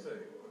Matisse.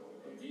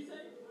 Matisse?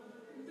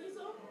 You think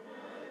so?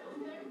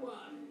 Okay,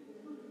 why?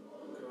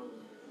 Because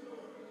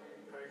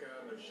Pacquiao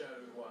done shot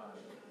his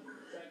wide.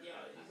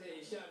 Pacquiao, you said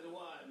he shot his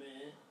wide,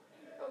 man.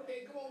 Okay,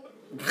 come on.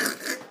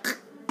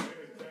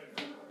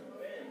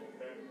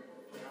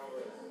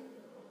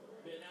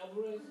 Ben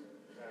Alvarez?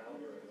 Man,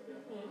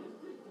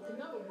 it's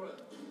another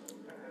brother.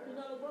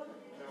 Another brother?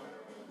 No.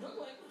 Look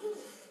like you.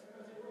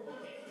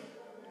 Okay.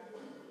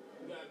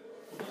 We got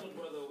another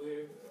brother over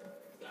here.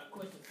 Got a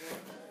question for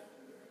him.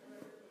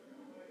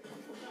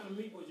 What kind of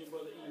meat was your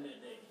brother eating that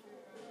day?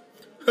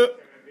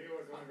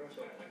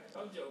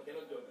 I'm joking.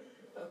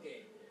 Okay.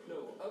 No,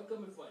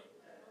 upcoming fight.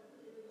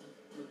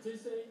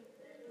 Matisse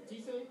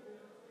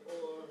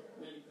or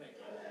Manny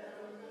Pacquiao?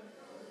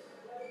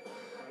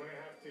 I'm gonna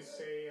have to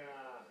say,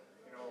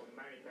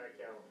 Manny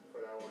Pacquiao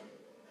for that one.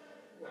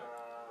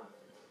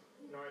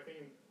 I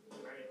think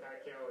Manny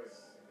Pacquiao is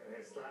in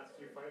his last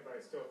few fights, but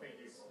I still think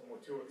he's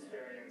too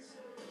experienced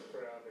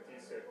for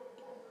Matisse.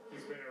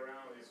 He's been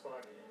around, he's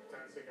fought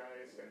tons of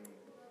guys, and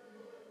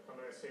I'm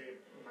gonna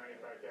say Manny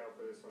Pacquiao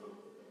for this one.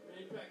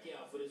 Manny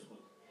Pacquiao for this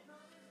one.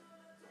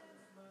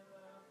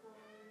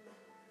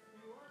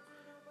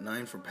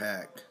 9 for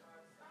Pac,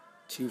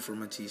 2 for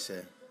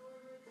Matisse.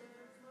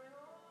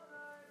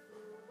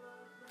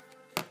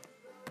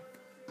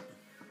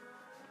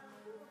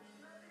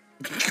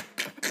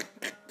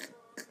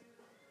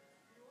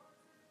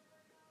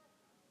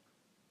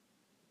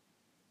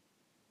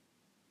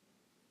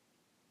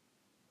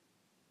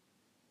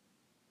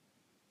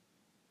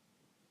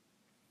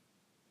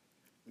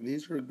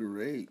 These are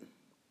great.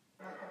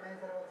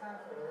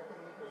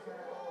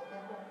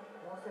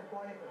 Most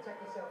important,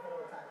 protect yourself at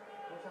all times.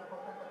 Mucho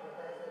importante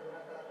protegerse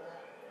durante la pelea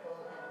todo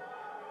el tiempo.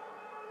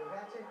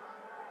 Cuídate.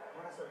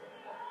 Buena suerte.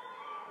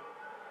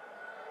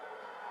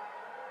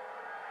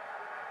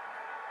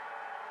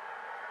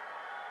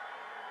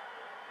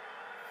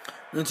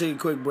 We're going to take a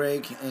quick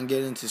break and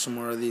get into some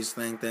more of these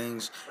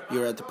things.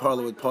 You're at the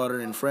Parlor with Potter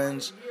and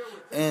Friends.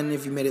 And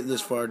if you made it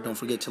this far, don't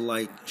forget to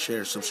like,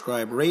 share,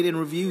 subscribe, rate, and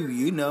review.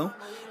 You know,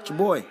 it's your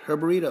boy,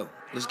 Herburrito.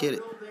 Let's get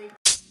it.